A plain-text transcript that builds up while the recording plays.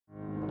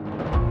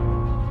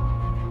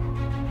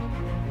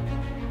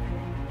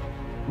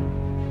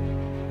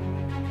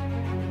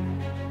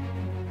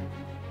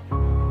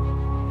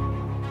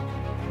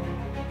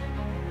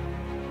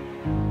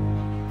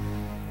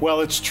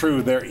Well, it's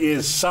true. There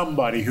is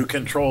somebody who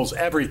controls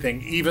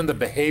everything, even the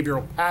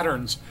behavioral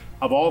patterns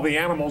of all the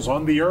animals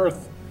on the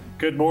earth.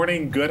 Good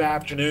morning, good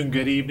afternoon,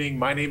 good evening.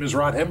 My name is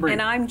Rod Hembry. And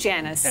I'm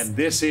Janice. And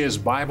this is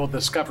Bible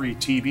Discovery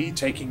TV,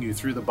 taking you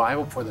through the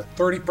Bible for the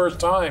 31st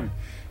time.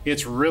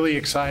 It's really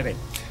exciting.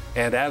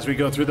 And as we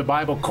go through the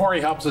Bible,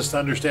 Corey helps us to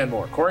understand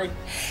more. Corey?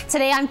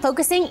 Today I'm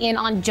focusing in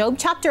on Job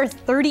chapter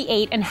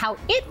 38 and how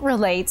it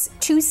relates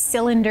to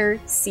cylinder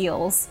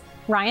seals.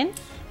 Ryan?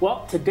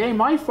 Well, today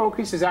my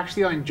focus is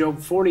actually on Job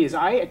 40 as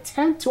I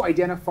attempt to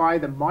identify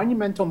the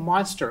monumental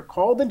monster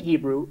called in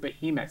Hebrew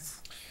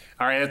Behemoth.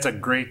 All right, that's a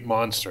great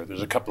monster.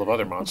 There's a couple of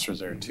other monsters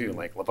there too,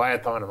 like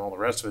Leviathan and all the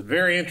rest of it.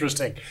 Very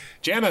interesting.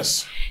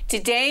 Janice?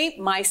 Today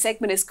my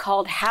segment is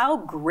called How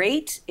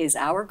Great is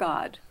Our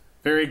God?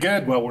 Very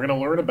good. Well, we're going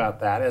to learn about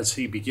that as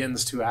he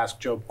begins to ask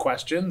Job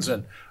questions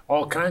and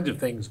all kinds of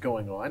things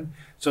going on.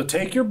 So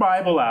take your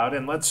Bible out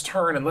and let's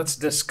turn and let's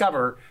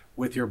discover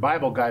with your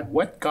Bible guide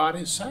what God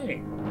is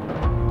saying.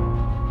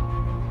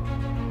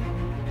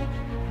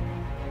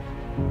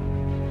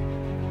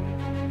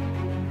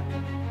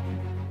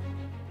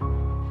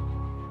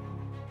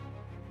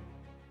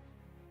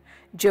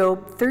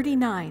 Job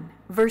 39,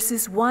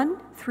 verses 1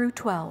 through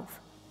 12.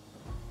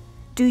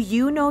 Do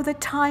you know the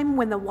time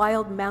when the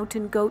wild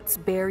mountain goats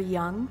bear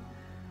young?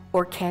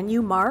 Or can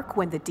you mark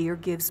when the deer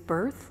gives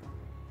birth?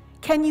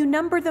 Can you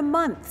number the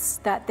months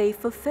that they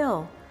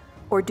fulfill?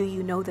 Or do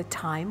you know the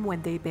time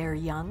when they bear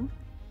young?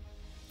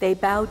 They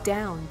bow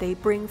down, they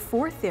bring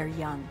forth their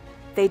young,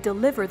 they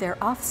deliver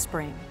their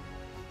offspring.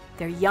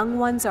 Their young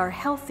ones are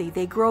healthy,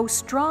 they grow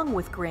strong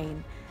with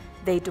grain,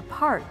 they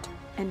depart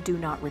and do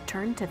not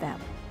return to them.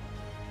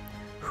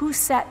 Who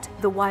set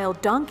the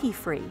wild donkey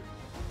free?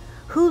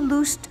 Who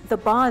loosed the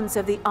bonds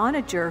of the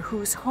onager,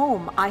 whose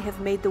home I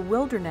have made the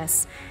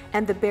wilderness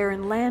and the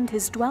barren land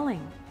his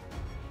dwelling?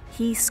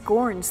 He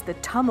scorns the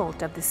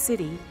tumult of the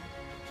city.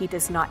 He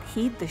does not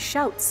heed the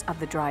shouts of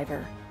the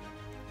driver.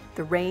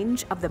 The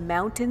range of the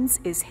mountains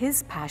is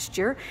his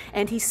pasture,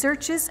 and he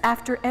searches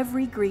after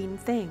every green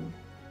thing.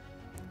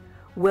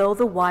 Will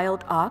the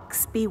wild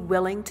ox be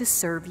willing to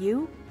serve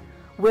you?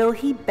 Will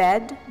he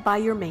bed by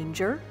your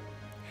manger?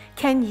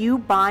 Can you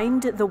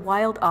bind the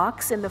wild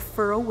ox in the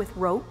furrow with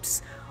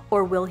ropes,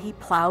 or will he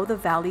plow the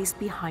valleys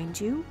behind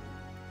you?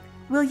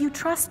 Will you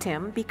trust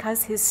him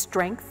because his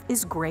strength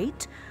is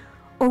great,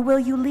 or will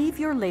you leave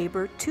your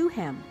labor to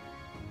him?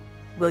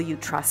 Will you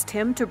trust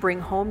him to bring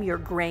home your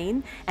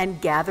grain and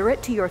gather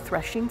it to your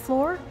threshing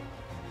floor?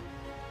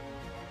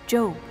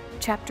 Job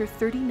chapter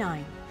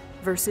 39,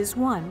 verses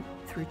 1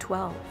 through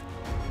 12.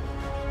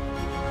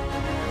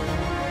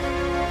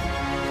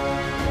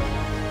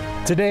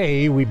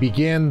 Today we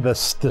begin the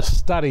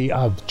study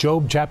of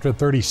Job chapter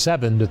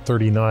 37 to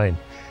 39.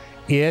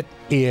 It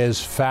is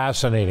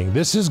fascinating.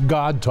 This is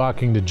God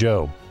talking to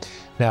Job.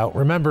 Now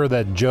remember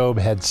that Job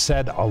had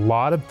said a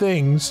lot of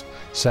things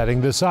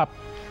setting this up.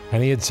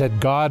 And he had said,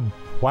 God,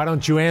 why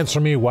don't you answer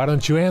me? Why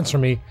don't you answer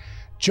me?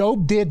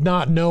 Job did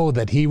not know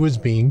that he was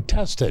being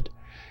tested.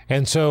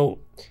 And so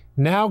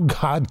now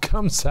God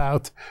comes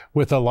out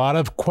with a lot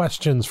of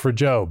questions for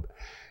Job.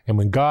 And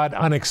when God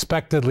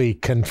unexpectedly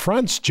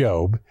confronts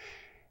Job,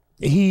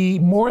 he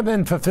more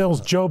than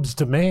fulfills Job's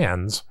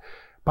demands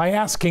by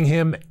asking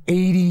him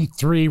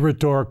 83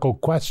 rhetorical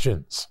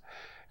questions.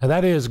 And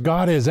that is,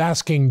 God is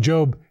asking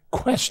Job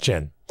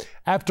question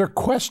after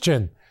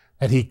question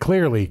that he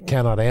clearly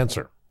cannot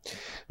answer.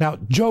 Now,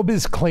 Job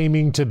is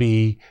claiming to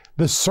be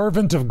the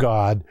servant of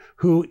God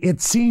who, it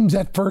seems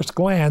at first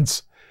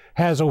glance,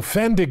 has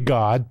offended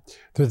God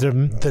through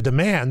the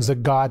demands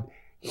that God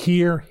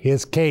hear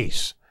his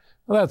case.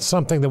 Well, that's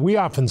something that we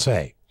often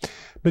say.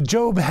 But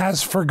Job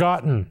has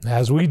forgotten,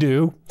 as we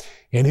do,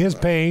 in his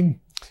pain,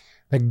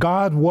 that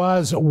God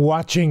was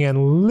watching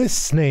and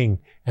listening.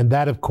 And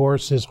that, of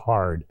course, is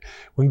hard.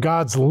 When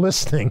God's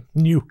listening,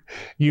 you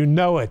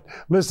know it,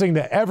 listening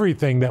to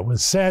everything that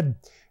was said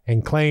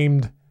and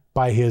claimed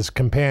by his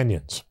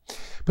companions.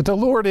 But the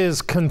Lord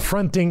is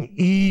confronting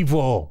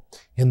evil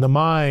in the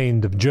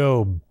mind of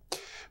Job.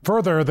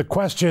 Further, the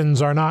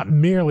questions are not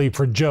merely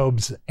for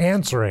Job's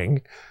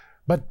answering,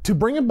 but to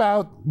bring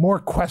about more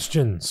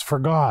questions for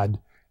God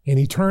in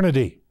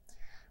eternity.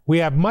 We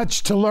have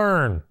much to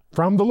learn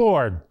from the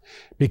Lord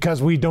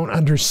because we don't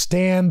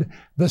understand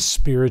the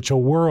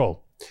spiritual world.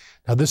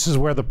 Now, this is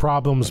where the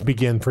problems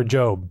begin for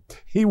Job.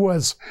 He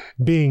was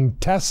being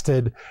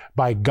tested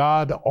by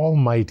God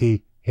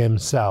Almighty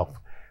himself.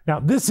 Now,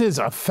 this is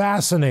a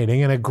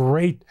fascinating and a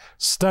great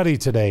study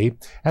today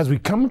as we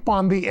come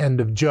upon the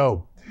end of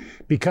Job,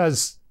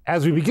 because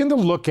as we begin to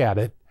look at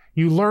it,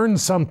 you learn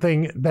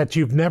something that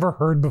you've never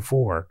heard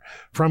before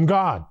from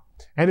God.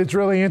 And it's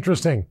really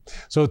interesting.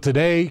 So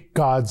today,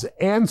 God's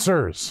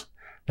answers.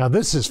 Now,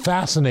 this is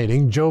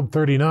fascinating, Job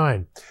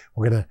 39.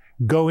 We're going to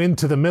go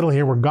into the middle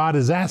here where God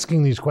is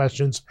asking these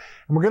questions,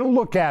 and we're going to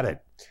look at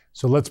it.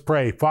 So let's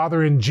pray.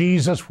 Father, in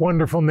Jesus'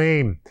 wonderful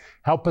name,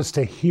 help us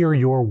to hear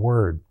your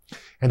word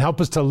and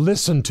help us to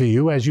listen to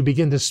you as you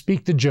begin to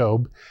speak to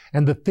Job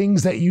and the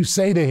things that you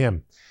say to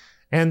him.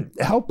 and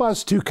help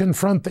us to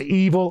confront the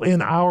evil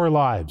in our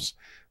lives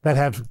that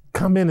have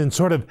come in and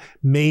sort of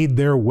made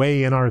their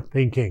way in our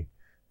thinking.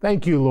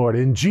 Thank you, Lord,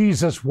 in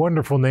Jesus'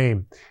 wonderful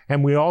name.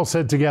 And we all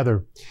said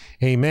together,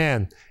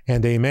 amen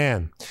and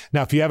amen.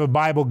 Now, if you have a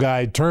Bible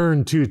guide,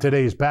 turn to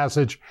today's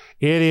passage.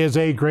 It is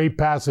a great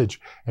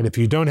passage. And if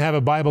you don't have a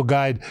Bible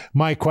guide,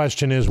 my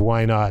question is,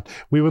 why not?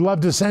 We would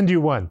love to send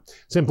you one.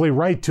 Simply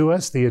write to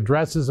us. The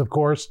addresses, of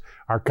course,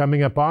 are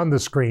coming up on the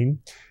screen.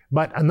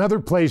 But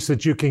another place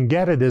that you can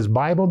get it is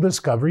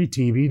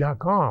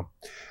BibleDiscoveryTV.com.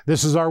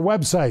 This is our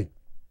website.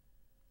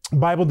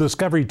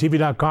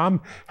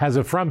 BibleDiscoveryTV.com has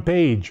a front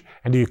page,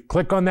 and you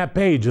click on that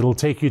page, it'll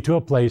take you to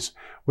a place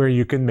where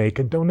you can make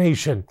a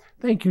donation.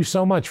 Thank you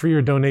so much for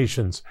your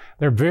donations.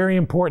 They're very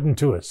important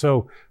to us,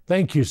 so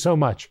thank you so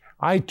much.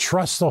 I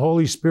trust the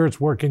Holy Spirit's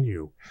work in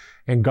you,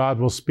 and God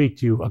will speak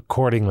to you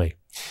accordingly.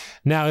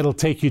 Now it'll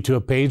take you to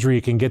a page where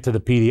you can get to the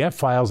PDF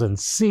files and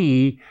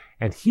see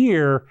and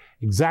hear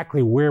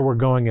exactly where we're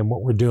going and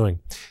what we're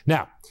doing.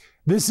 Now,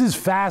 this is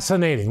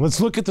fascinating.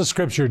 Let's look at the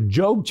scripture.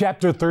 Job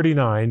chapter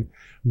 39,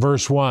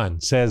 verse 1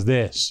 says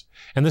this,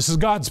 and this is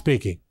God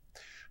speaking.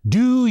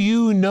 Do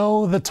you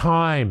know the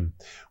time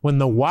when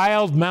the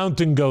wild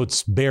mountain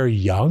goats bear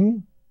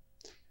young?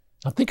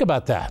 Now think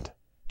about that.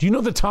 Do you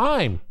know the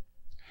time?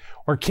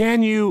 Or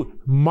can you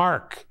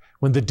mark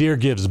when the deer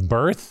gives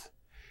birth?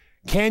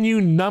 Can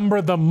you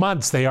number the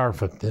months they are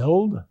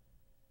fulfilled?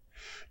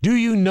 Do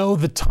you know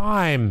the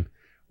time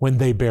when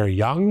they bear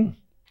young?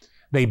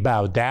 They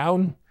bow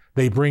down.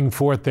 They bring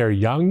forth their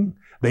young.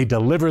 They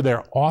deliver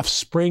their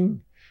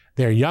offspring.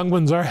 Their young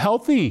ones are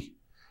healthy.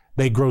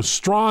 They grow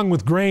strong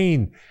with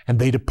grain, and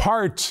they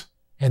depart,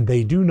 and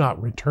they do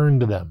not return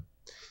to them.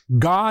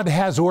 God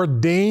has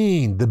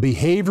ordained the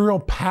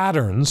behavioral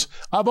patterns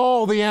of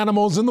all the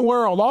animals in the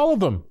world, all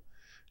of them.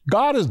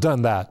 God has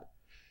done that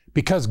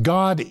because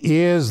God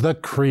is the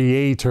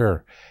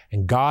creator,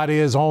 and God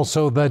is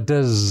also the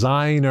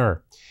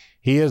designer.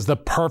 He is the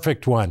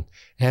perfect one,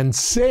 and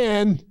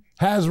sin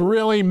has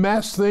really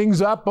messed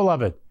things up,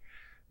 beloved.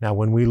 Now,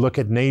 when we look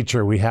at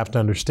nature, we have to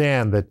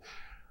understand that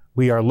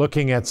we are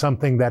looking at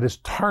something that is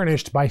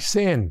tarnished by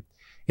sin.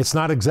 It's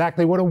not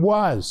exactly what it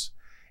was.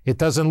 It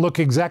doesn't look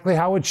exactly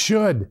how it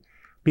should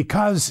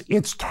because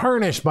it's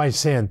tarnished by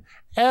sin.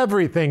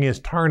 Everything is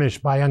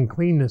tarnished by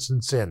uncleanness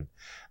and sin.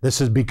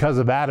 This is because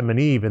of Adam and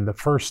Eve and the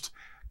first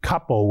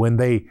couple when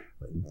they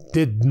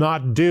did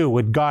not do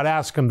what God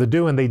asked them to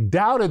do and they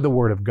doubted the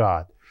word of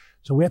God.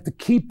 So we have to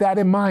keep that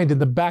in mind in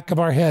the back of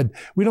our head.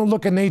 We don't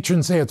look at nature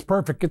and say it's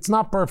perfect. It's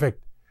not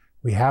perfect.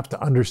 We have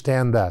to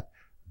understand that.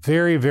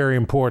 Very, very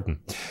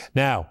important.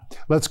 Now,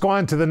 let's go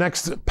on to the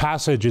next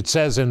passage. It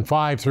says in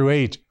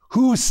 5-8,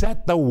 who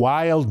set the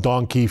wild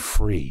donkey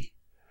free?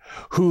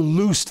 Who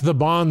loosed the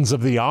bonds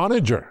of the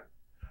onager?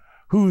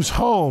 Whose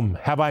home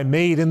have I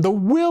made in the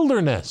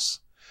wilderness?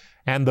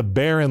 And the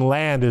barren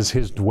land is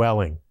his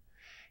dwelling.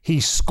 He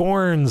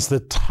scorns the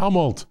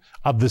tumult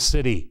of the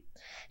city.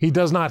 He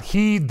does not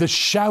heed the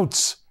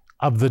shouts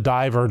of the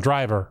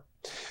driver.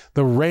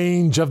 The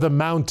range of the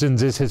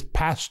mountains is his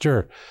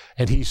pasture,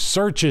 and he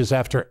searches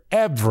after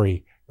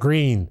every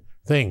green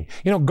thing.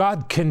 You know,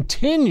 God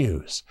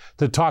continues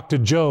to talk to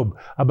Job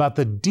about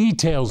the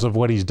details of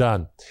what he's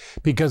done,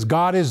 because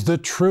God is the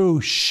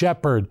true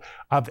shepherd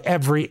of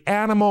every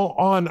animal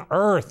on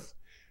earth.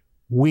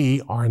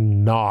 We are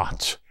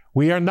not.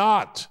 We are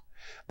not.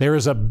 There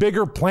is a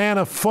bigger plan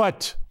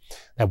afoot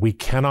that we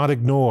cannot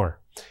ignore.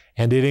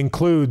 And it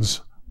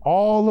includes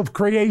all of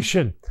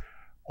creation,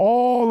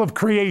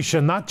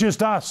 not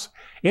just us.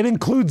 It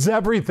includes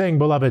everything,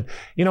 beloved.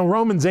 You know,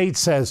 Romans 8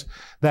 says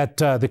that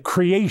the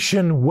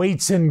creation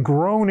waits in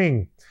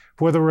groaning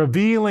for the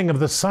revealing of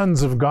the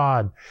sons of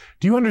God.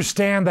 Do you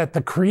understand that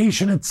the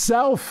creation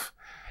itself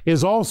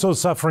is also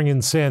suffering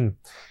in sin?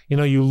 You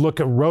know, you look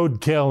at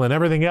roadkill and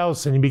everything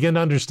else and you begin to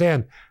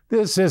understand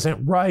this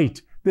isn't right.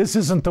 This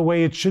isn't the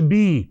way it should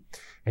be.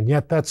 And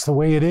yet that's the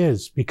way it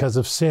is because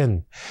of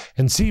sin.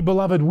 And see,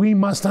 beloved, we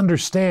must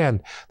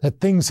understand that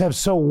things have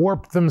so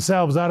warped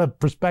themselves out of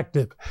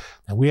perspective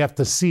that we have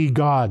to see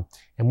God.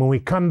 And when we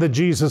come to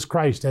Jesus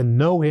Christ and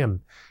know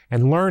him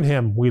and learn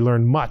him, we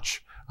learn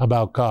much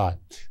about God.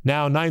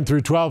 Now,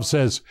 9-12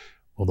 says,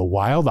 will the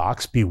wild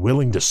ox be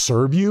willing to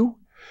serve you?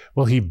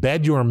 Will he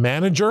bed your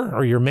manger?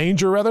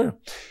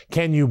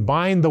 Can you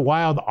bind the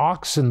wild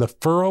ox in the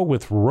furrow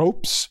with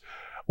ropes?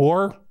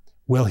 Or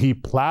will he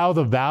plow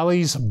the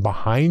valleys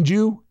behind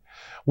you?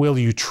 Will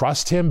you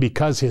trust him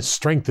because his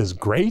strength is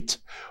great?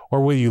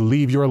 Or will you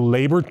leave your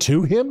labor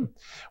to him?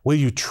 Will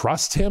you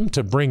trust him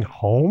to bring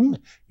home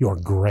your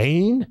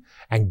grain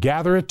and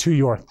gather it to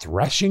your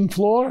threshing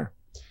floor?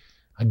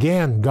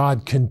 Again,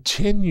 God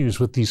continues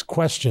with these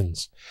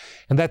questions.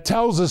 And that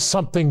tells us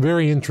something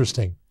very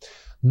interesting.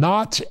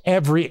 Not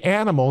every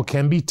animal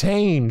can be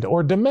tamed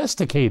or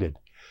domesticated.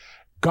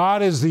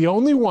 God is the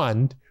only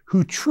one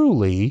who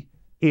truly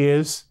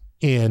is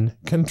in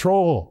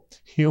control.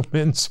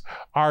 Humans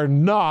are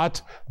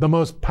not the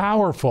most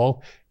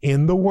powerful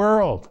in the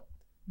world.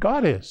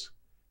 God is.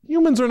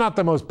 Humans are not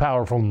the most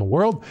powerful in the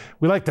world.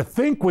 We like to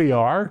think we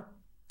are,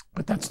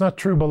 But that's not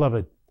true,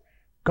 beloved.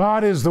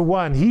 God is the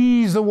one.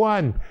 He's the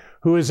one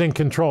who is in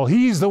control.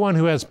 He's the one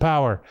who has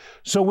power.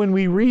 So when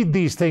we read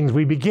these things,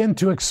 we begin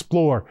to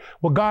explore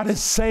what God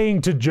is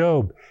saying to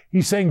Job.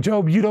 He's saying,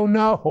 Job, you don't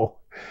know.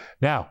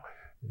 Now,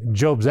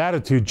 Job's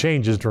attitude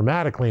changes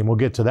dramatically, and we'll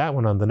get to that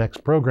one on the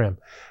next program.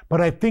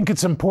 But I think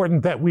it's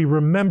important that we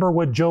remember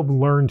what Job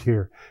learned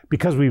here,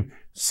 because we've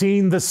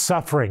seen the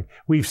suffering,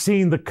 we've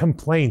seen the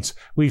complaints,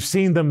 we've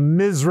seen the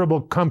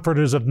miserable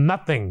comforters of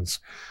nothings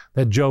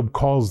that Job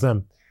calls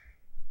them.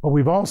 But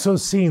we've also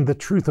seen the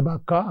truth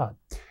about God.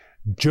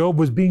 Job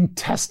was being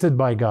tested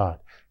by God,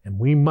 and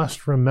we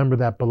must remember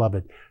that,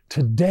 beloved.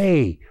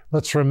 Today,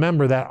 let's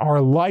remember that our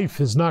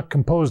life is not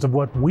composed of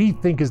what we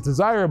think is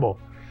desirable,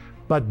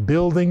 but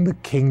building the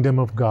kingdom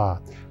of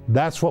God.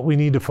 That's what we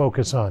need to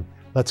focus on.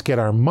 Let's get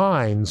our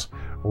minds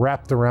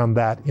wrapped around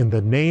that. In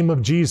the name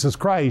of Jesus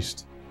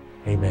Christ,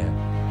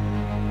 amen.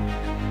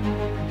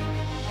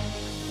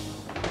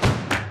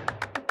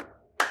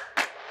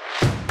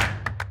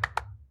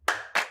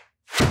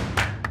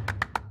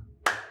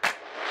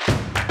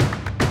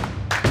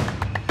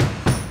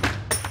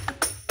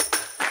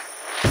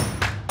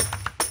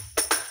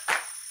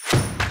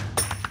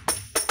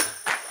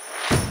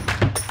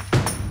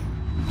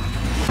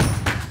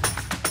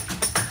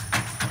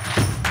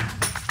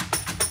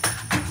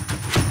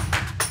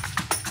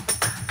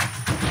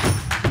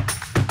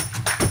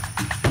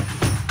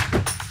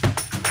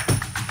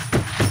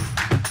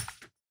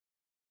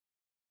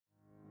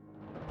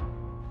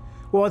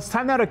 Well, it's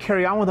time now to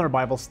carry on with our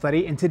Bible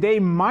study, and today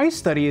my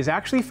study is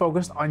actually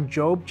focused on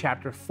Job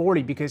chapter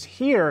 40, because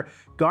here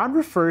God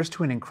refers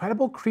to an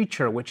incredible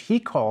creature which he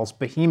calls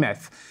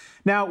Behemoth.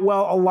 Now,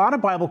 while a lot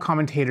of Bible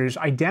commentators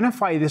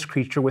identify this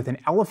creature with an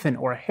elephant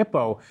or a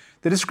hippo,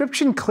 the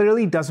description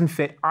clearly doesn't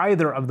fit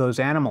either of those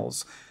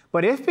animals.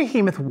 But if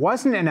Behemoth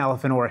wasn't an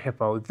elephant or a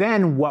hippo,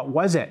 then what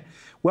was it?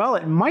 Well,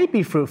 it might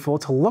be fruitful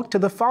to look to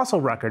the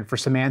fossil record for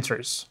some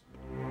answers.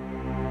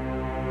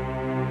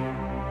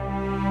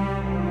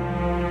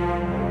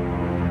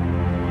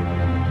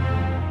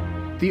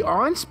 The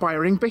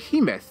awe-inspiring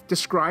behemoth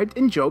described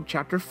in Job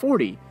chapter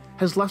 40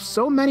 has left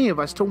so many of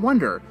us to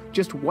wonder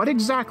just what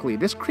exactly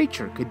this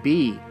creature could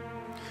be.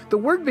 The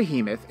word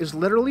behemoth is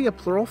literally a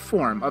plural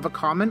form of a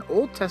common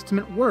Old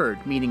Testament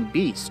word meaning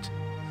beast.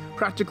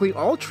 Practically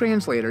all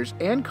translators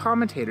and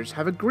commentators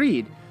have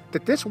agreed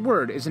that this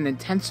word is an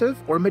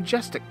intensive or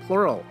majestic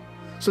plural,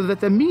 so that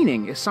the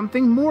meaning is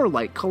something more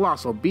like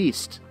colossal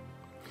beast.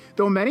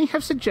 Though many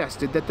have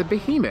suggested that the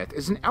behemoth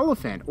is an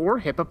elephant or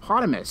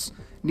hippopotamus,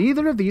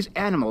 neither of these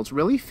animals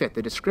really fit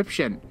the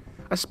description,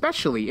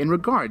 especially in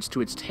regards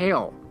to its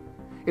tail.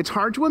 It's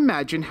hard to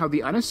imagine how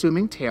the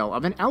unassuming tail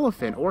of an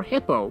elephant or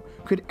hippo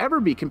could ever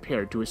be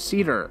compared to a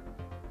cedar.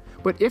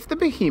 But if the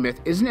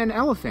behemoth isn't an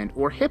elephant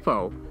or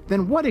hippo,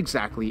 then what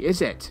exactly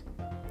is it?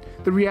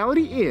 The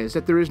reality is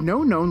that there is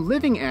no known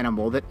living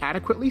animal that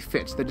adequately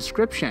fits the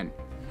description.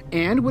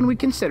 And when we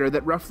consider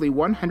that roughly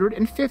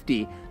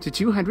 150 to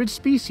 200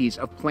 species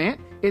of plant,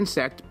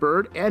 insect,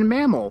 bird, and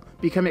mammal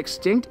become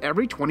extinct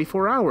every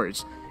 24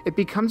 hours, it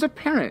becomes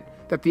apparent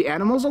that the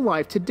animals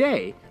alive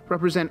today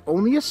represent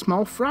only a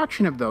small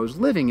fraction of those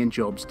living in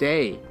Job's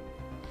day.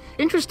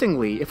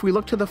 Interestingly, if we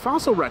look to the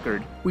fossil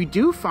record, we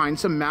do find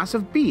some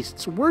massive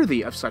beasts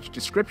worthy of such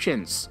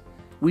descriptions.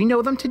 We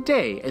know them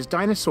today as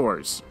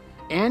dinosaurs,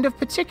 and of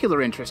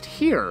particular interest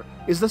here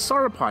is the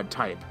sauropod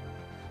type.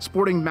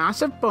 Sporting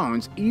massive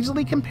bones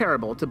easily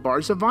comparable to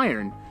bars of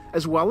iron,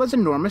 as well as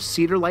enormous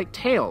cedar-like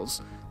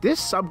tails, this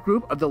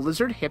subgroup of the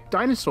lizard-hip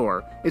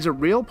dinosaur is a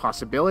real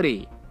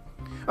possibility.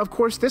 Of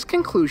course, this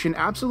conclusion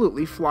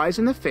absolutely flies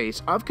in the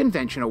face of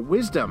conventional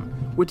wisdom,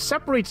 which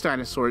separates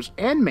dinosaurs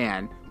and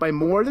man by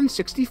more than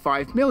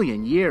 65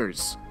 million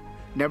years.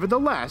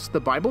 Nevertheless,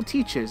 the Bible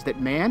teaches that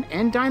man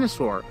and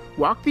dinosaur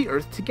walked the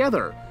earth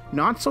together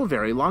not so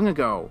very long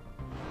ago.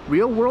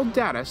 Real-world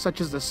data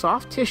such as the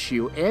soft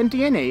tissue and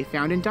DNA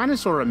found in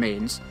dinosaur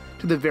remains,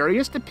 to the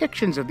various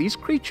depictions of these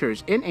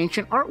creatures in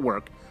ancient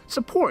artwork,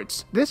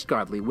 supports this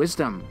godly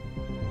wisdom.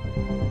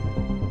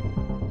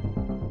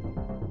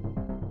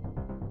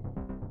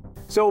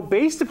 So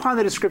based upon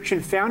the description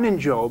found in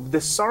Job, the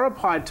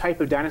sauropod type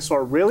of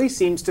dinosaur really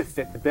seems to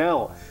fit the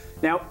bill.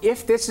 Now,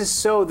 if this is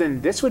so,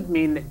 then this would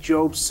mean that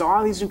Job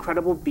saw these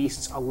incredible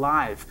beasts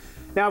alive.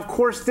 Now, of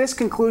course, this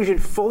conclusion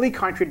fully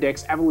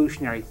contradicts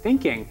evolutionary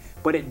thinking,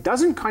 but it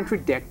doesn't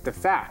contradict the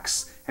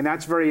facts, and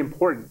that's very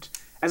important.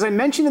 As I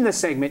mentioned in this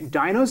segment,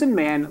 dinos and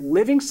man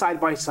living side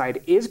by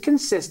side is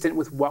consistent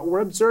with what we're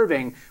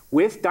observing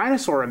with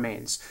dinosaur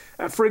remains.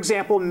 For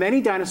example,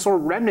 many dinosaur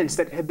remnants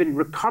that have been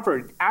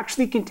recovered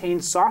actually contain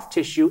soft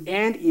tissue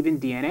and even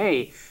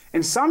DNA.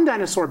 And some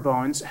dinosaur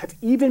bones have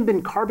even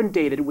been carbon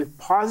dated with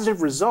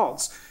positive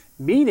results,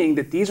 meaning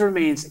that these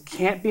remains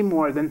can't be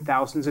more than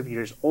thousands of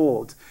years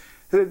old.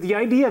 The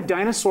idea of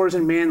dinosaurs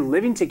and man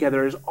living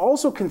together is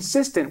also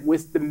consistent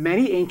with the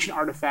many ancient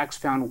artifacts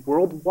found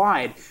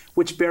worldwide,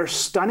 which bear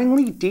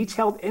stunningly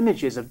detailed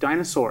images of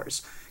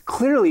dinosaurs.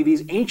 Clearly,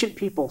 these ancient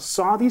people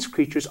saw these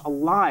creatures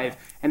alive,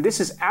 and this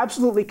is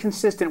absolutely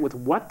consistent with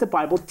what the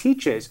Bible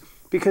teaches,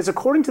 because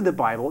according to the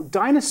Bible,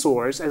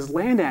 dinosaurs as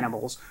land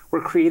animals were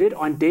created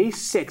on day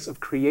 6 of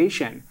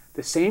creation,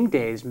 the same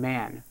day as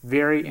man.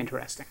 Very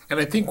interesting. And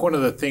I think one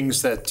of the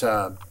things that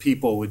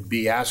people would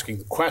be asking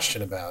the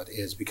question about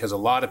is because a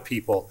lot of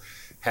people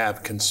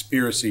have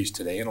conspiracies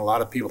today, and a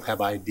lot of people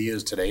have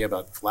ideas today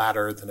about flat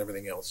earth and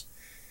everything else.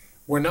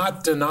 We're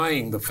not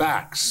denying the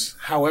facts.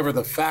 However,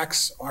 the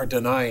facts are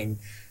denying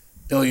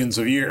billions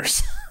of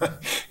years.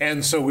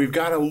 And so we've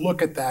got to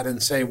look at that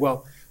and say,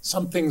 well,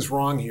 something's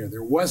wrong here.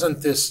 There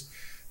wasn't this,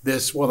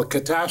 the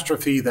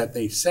catastrophe that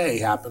they say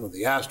happened with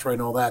the asteroid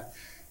and all that.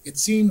 It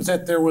seems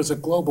that there was a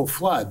global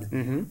flood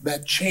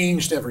that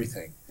changed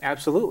everything.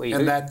 Absolutely.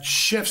 And that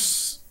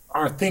shifts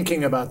our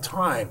thinking about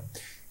time.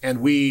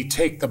 And we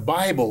take the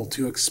Bible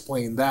to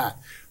explain that.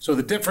 So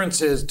the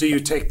difference is, do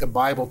you take the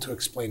Bible to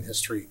explain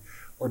history?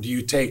 Or do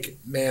you take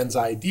man's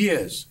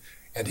ideas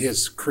and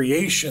his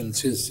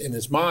creations in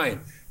his mind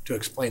to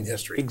explain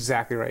history?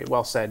 Exactly right.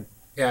 Well said.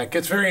 Yeah, it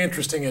gets very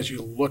interesting as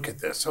you look at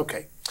this.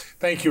 Okay.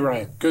 Thank you,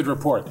 Ryan. Good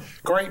report.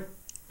 Corey?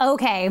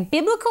 Okay,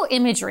 biblical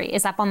imagery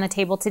is up on the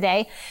table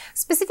today,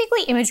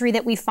 specifically imagery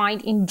that we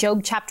find in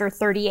Job chapter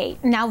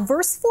 38. Now,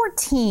 verse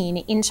 14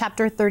 in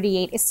chapter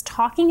 38 is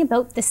talking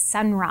about the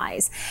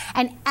sunrise.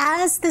 And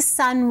as the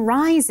sun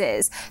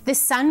rises, the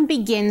sun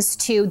begins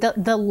to,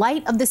 the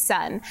light of the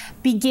sun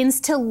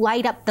begins to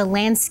light up the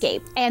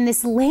landscape. And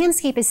this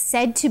landscape is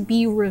said to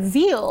be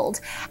revealed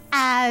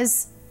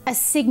as a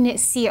signet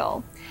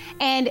seal.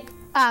 And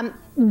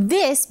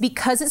this,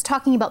 because it's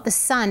talking about the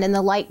sun and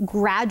the light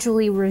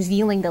gradually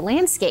revealing the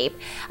landscape,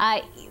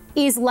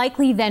 is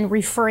likely then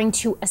referring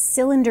to a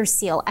cylinder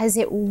seal. As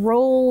it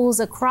rolls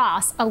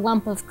across a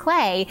lump of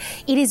clay,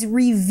 it is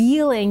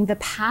revealing the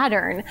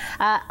pattern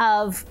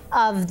of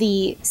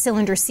the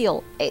cylinder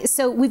seal.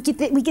 So we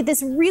get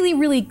this really,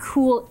 really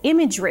cool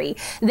imagery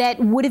that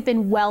would have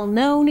been well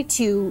known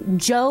to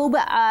Job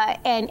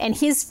and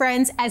his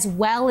friends, as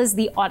well as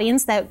the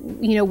audience that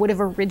would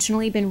have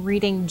originally been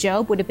reading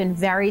Job, would have been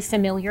very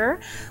familiar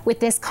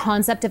with this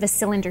concept of a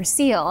cylinder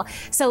seal.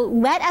 So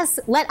let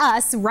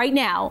us right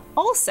now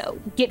also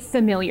get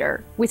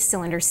familiar with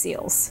cylinder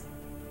seals.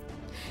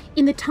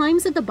 In the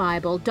times of the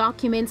Bible,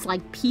 documents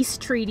like peace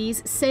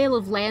treaties, sale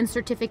of land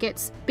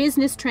certificates,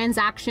 business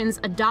transactions,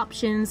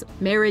 adoptions,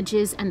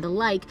 marriages, and the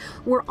like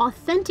were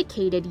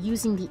authenticated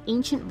using the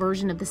ancient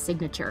version of the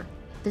signature,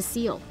 the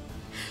seal.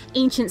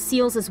 Ancient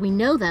seals as we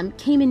know them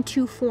came in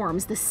 2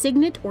 forms, the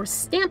signet or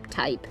stamp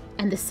type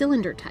and the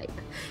cylinder type.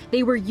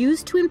 They were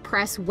used to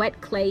impress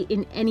wet clay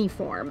in any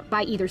form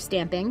by either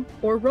stamping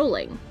or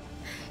rolling.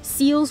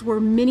 Seals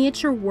were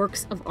miniature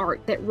works of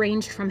art that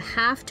ranged from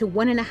 1/2 to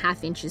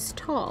 1.5 inches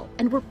tall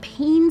and were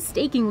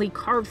painstakingly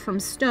carved from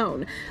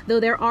stone, though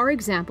there are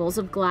examples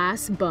of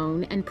glass,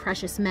 bone, and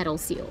precious metal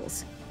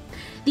seals.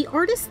 The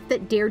artists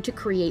that dared to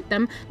create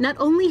them not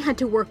only had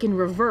to work in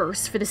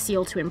reverse for the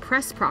seal to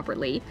impress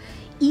properly,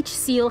 each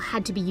seal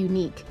had to be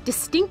unique,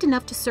 distinct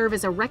enough to serve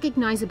as a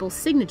recognizable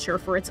signature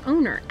for its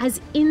owner, as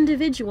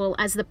individual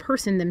as the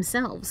person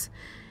themselves.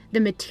 The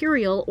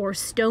material or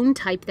stone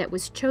type that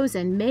was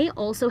chosen may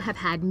also have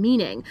had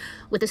meaning,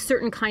 with a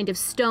certain kind of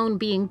stone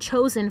being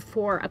chosen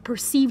for a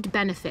perceived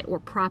benefit or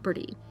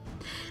property.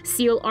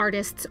 Seal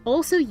artists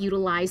also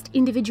utilized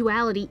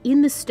individuality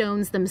in the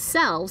stones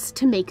themselves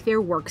to make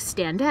their work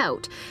stand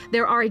out.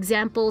 There are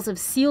examples of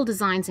seal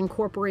designs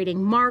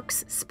incorporating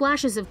marks,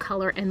 splashes of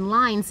color, and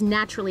lines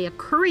naturally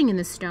occurring in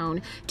the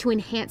stone to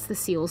enhance the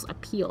seal's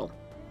appeal.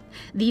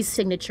 These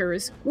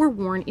signatures were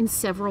worn in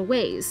several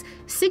ways.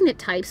 Signet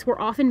types were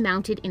often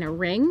mounted in a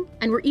ring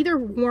and were either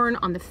worn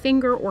on the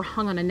finger or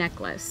hung on a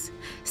necklace.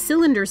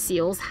 Cylinder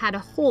seals had a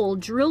hole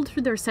drilled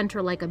through their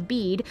center like a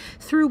bead,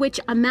 through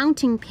which a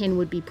mounting pin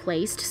would be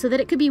placed so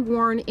that it could be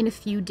worn in a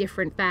few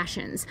different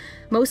fashions,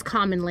 most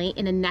commonly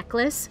in a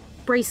necklace,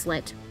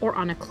 bracelet, or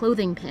on a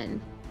clothing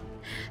pin.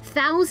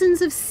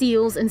 Thousands of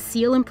seals and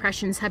seal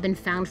impressions have been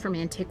found from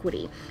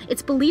antiquity.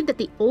 It's believed that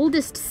the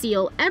oldest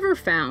seal ever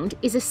found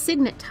is a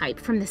signet type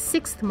from the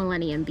 6th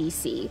millennium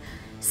BC.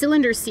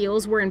 Cylinder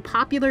seals were in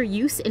popular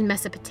use in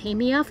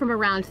Mesopotamia from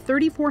around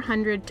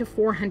 3400 to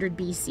 400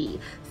 BC.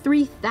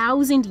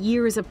 3,000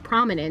 years of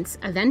prominence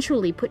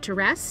eventually put to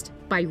rest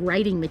by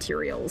writing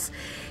materials.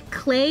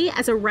 Clay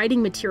as a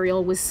writing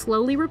material was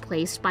slowly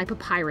replaced by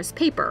papyrus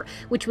paper,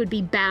 which would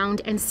be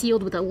bound and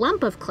sealed with a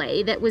lump of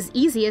clay that was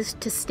easiest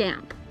to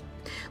stamp.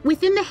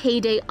 Within the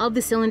heyday of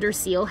the cylinder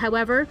seal,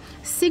 however,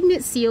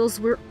 signet seals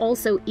were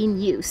also in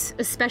use,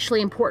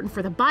 especially important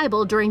for the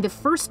Bible during the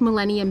 1st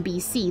millennium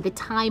BC, the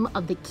time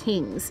of the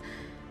kings.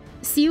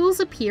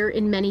 Seals appear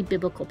in many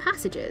biblical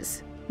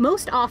passages,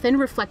 most often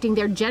reflecting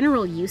their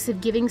general use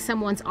of giving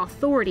someone's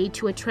authority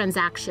to a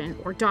transaction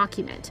or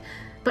document,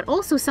 but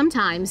also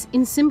sometimes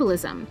in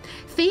symbolism.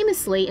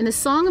 Famously, in the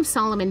Song of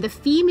Solomon, the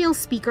female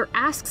speaker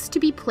asks to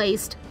be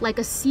placed like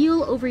a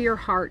seal over your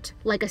heart,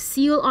 like a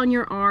seal on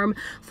your arm,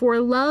 for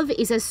love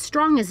is as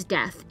strong as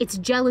death, its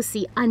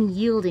jealousy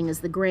unyielding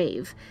as the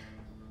grave.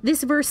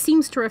 This verse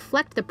seems to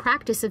reflect the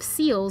practice of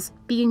seals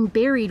being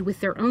buried with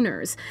their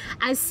owners.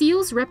 As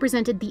seals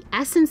represented the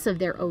essence of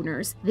their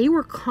owners, they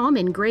were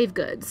common grave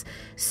goods.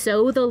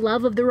 So the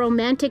love of the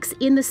romantics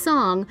in the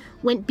song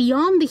went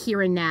beyond the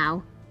here and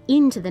now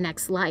into the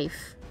next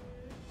life.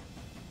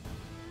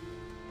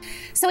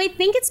 So I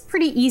think it's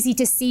pretty easy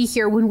to see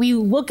here when we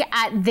look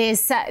at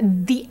this,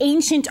 the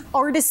ancient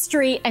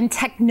artistry and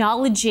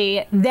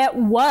technology that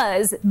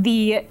was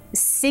the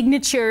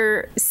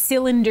signature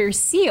cylinder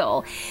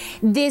seal.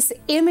 This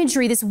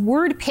imagery, this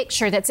word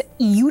picture that's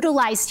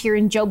utilized here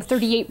in Job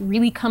 38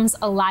 really comes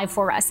alive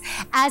for us.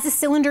 As a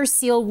cylinder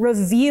seal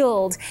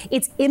revealed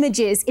its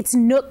images, its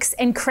nooks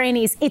and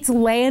crannies, its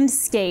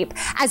landscape,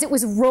 as it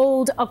was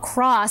rolled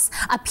across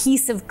a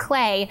piece of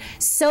clay,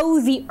 so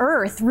the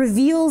earth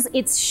reveals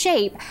its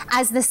shape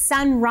as the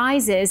sun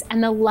rises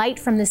and the light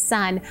from the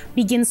sun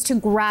begins to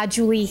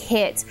gradually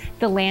hit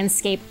the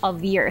landscape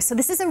of the earth. So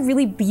this is a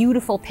really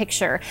beautiful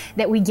picture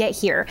that we get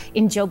here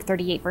in Job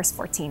 38 verse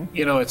 14.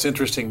 You know, it's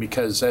interesting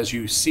because as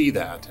you see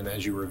that and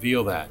as you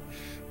reveal that,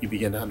 you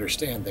begin to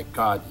understand that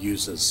God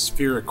uses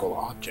spherical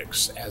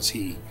objects as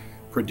he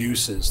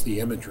produces the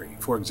imagery.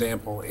 For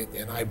example,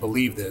 and I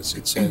believe this,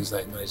 it says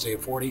that in Isaiah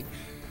 40,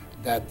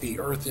 that the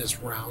earth is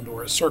round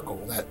or a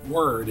circle. That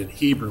word in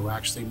Hebrew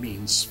actually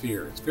means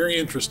sphere. It's very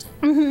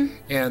interesting.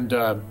 And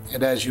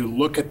as you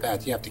look at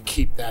that, you have to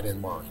keep that in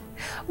mind.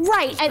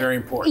 Right. It's very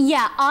important.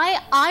 Yeah,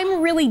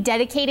 I'm really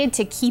dedicated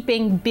to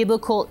keeping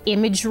biblical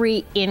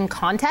imagery in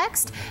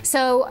context.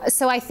 So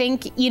I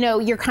think, you know,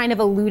 you're kind of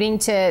alluding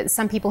to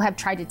some people have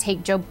tried to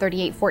take Job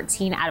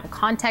 38:14 out of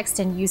context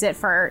and use it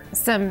for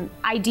some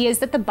ideas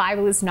that the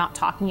Bible is not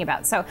talking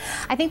about. So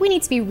I think we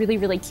need to be really,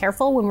 really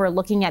careful when we're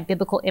looking at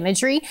biblical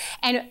imagery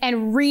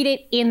and read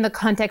it in the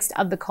context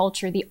of the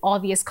culture, the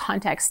obvious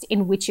context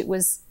in which it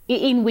was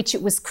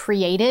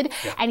created.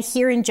 Yeah. And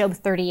here in Job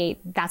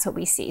 38, that's what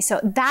we see. So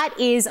that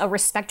is a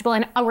respectable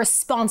and a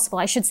responsible,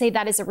 I should say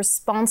that is a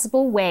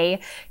responsible way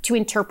to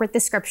interpret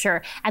the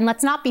scripture. And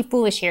let's not be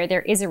foolish here.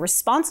 There is a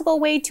responsible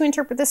way to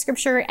interpret the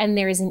scripture and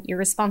there is an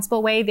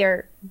irresponsible way.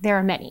 There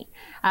are many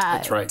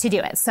to do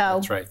it.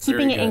 So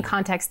keeping it in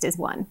context is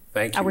one.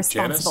 Thank you, a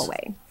responsible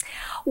Janice. way.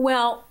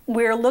 Well,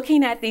 we're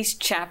looking at these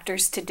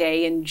chapters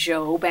today in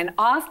Job, and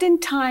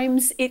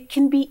oftentimes it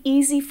can be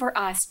easy for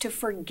us to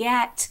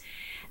forget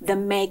the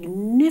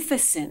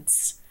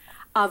magnificence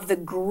of the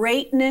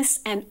greatness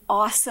and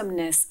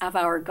awesomeness of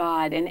our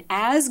God. And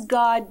as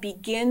God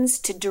begins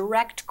to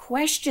direct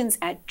questions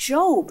at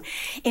Job,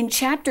 in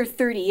chapter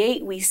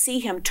 38, we see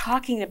him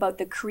talking about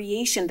the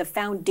creation, the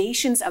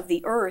foundations of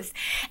the earth,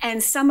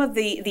 and some of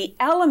the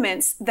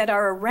elements that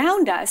are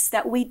around us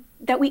that we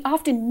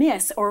often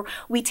miss or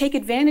we take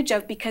advantage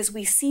of because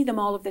we see them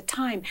all of the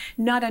time,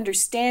 not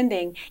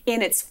understanding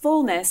in its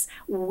fullness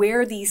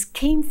where these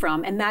came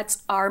from. And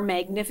that's our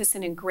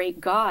magnificent and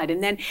great God.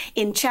 And then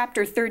in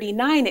chapter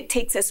 39, it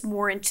takes us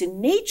more into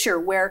nature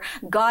where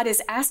God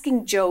is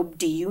asking Job,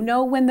 do you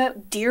know when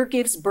the deer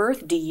gives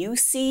birth? Do you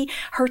see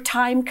her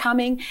time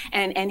coming?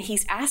 And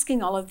he's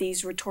asking all of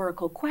these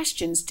rhetorical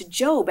questions to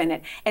Job.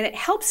 And it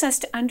helps us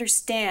to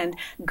understand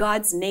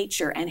God's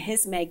nature and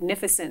his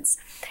magnificence.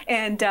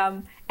 And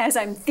as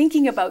I'm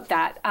thinking about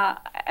that,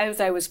 as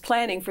I was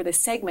planning for this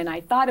segment, I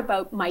thought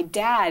about my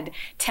dad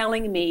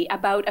telling me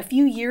about a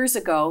few years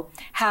ago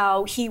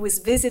how he was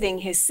visiting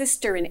his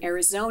sister in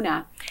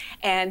Arizona.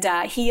 And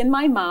he and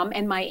my mom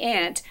and my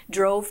aunt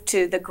drove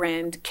to the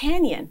Grand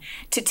Canyon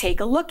to take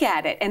a look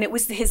at it. And it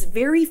was his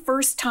very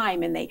first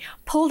time. And they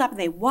pulled up and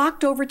they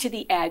walked over to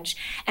the edge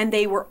and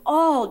they were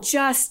all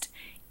just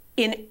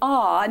in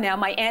awe. Now,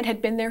 my aunt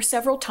had been there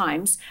several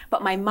times,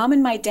 but my mom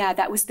and my dad,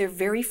 that was their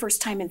very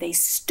first time. And they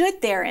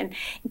stood there and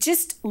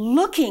just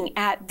looking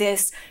at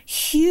this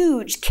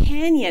huge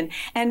canyon.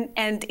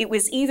 And it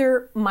was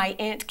either my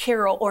Aunt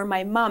Carol or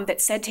my mom that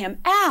said to him,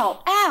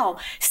 Al,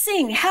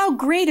 sing, how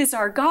great is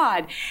our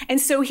God? And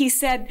so he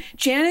said,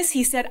 Janice,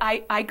 he said,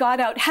 I got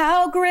out,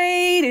 how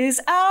great is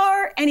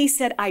our, and he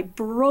said, I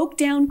broke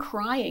down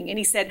crying. And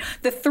he said,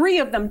 the three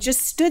of them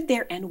just stood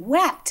there and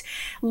wept,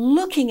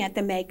 looking at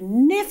the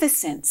magnificence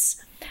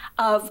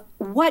of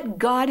what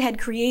God had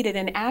created,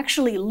 and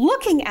actually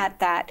looking at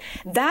that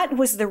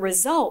was the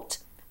result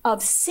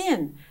of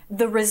sin,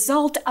 the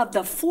result of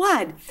the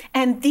flood,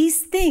 and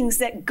these things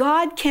that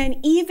God can,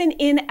 even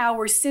in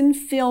our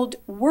sin-filled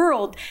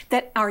world,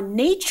 that our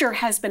nature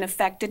has been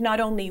affected, not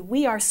only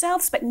we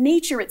ourselves, but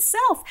nature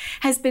itself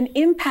has been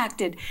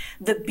impacted.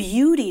 The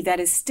beauty that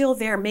is still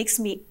there makes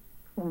me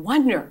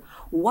wonder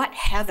what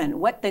heaven,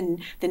 what the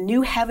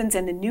new heavens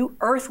and the new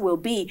earth will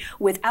be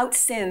without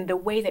sin, the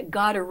way that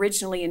God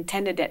originally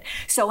intended it.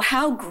 So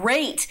how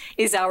great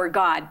is our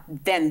God?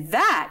 Then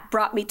that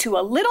brought me to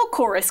a little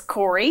chorus,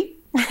 Corey.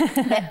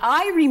 that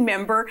I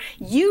remember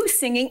you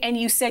singing, and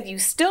you said you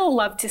still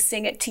love to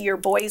sing it to your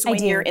boys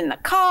when you're in the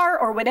car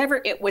or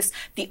whatever. It was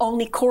the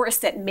only chorus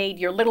that made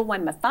your little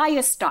one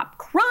Matthias stop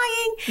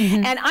crying.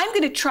 And I'm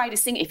going to try to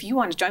sing. If you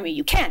want to join me,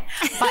 you can.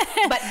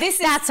 But this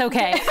is... That's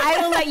okay. I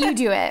will let you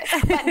do it.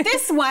 But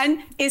this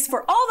one is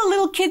for all the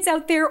little kids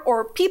out there,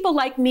 or people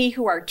like me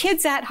who are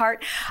kids at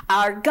heart.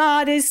 Our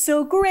God is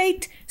so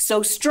great,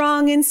 so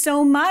strong and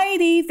so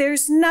mighty.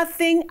 There's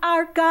nothing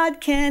our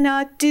God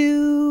cannot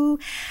do.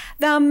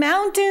 The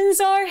mountains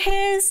are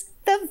his,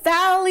 the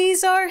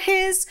valleys are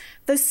his,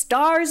 the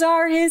stars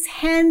are his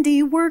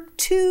handiwork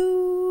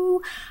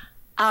too.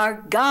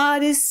 Our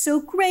God is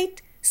so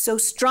great, so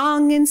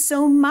strong and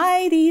so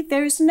mighty.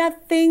 There's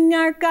nothing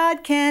our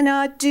God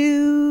cannot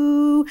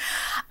do.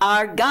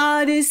 Our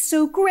God is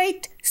so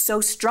great, so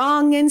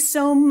strong and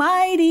so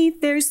mighty.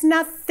 There's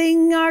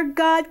nothing our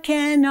God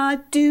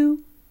cannot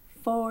do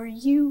for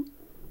you.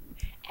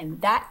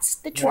 And that's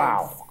the truth.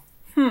 Wow.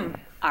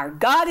 Our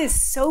God is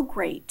so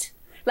great.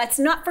 Let's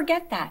not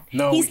forget that.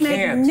 No, He's we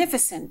can't.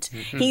 magnificent.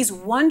 He's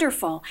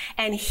wonderful.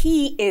 And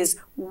he is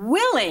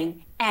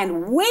willing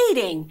and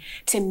waiting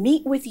to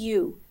meet with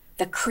you.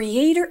 The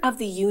creator of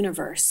the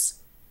universe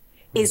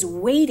is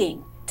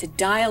waiting to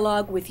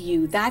dialogue with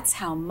you. That's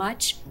how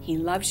much he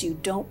loves you.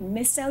 Don't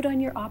miss out on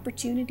your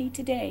opportunity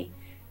today.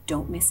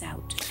 Don't miss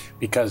out.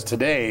 Because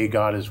today,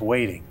 God is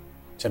waiting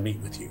to meet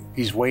with you.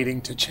 He's waiting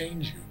to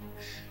change you.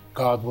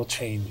 God will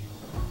change you.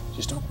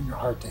 Just open your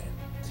heart to him.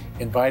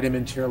 Invite him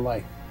into your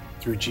life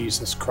through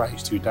Jesus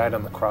Christ, who died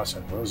on the cross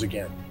and rose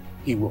again.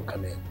 He will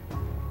come in.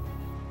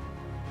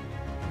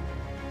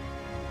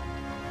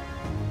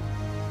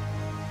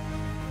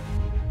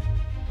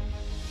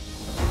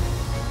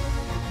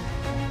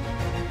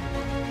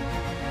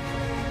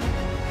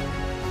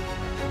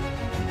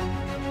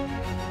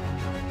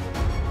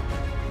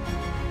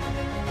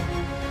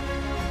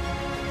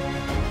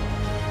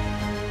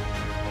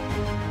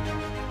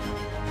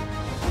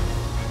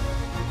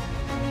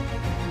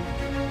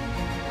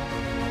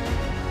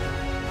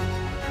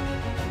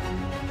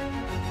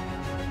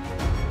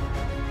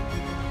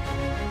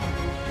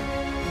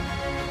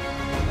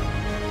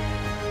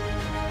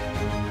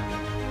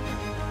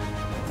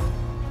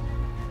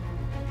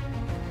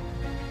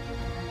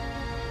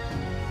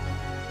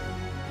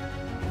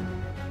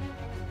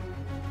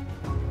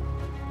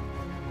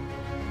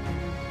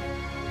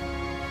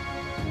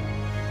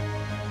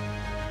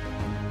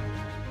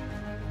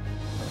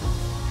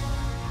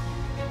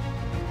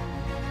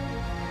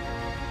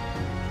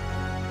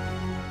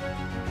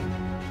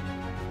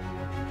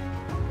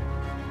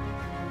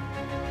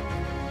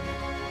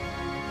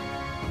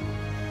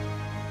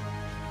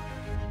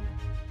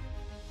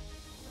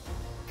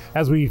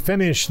 As we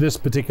finish this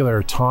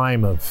particular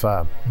time of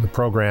the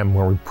program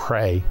where we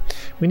pray,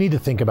 we need to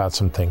think about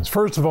some things.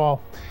 First of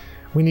all,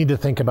 we need to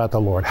think about the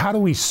Lord. How do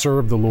we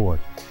serve the Lord?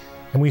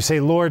 And we say,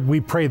 Lord,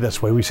 we pray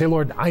this way. We say,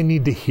 Lord, I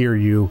need to hear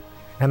you,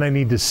 and I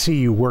need to see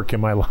you work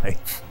in my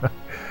life.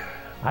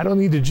 I don't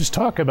need to just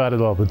talk about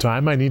it all the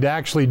time. I need to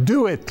actually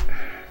do it.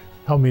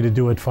 Help me to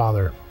do it,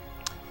 Father.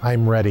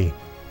 I'm ready,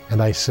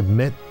 and I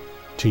submit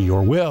to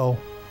your will,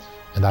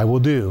 and I will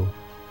do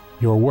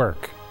your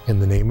work. In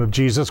the name of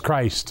Jesus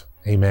Christ,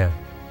 amen.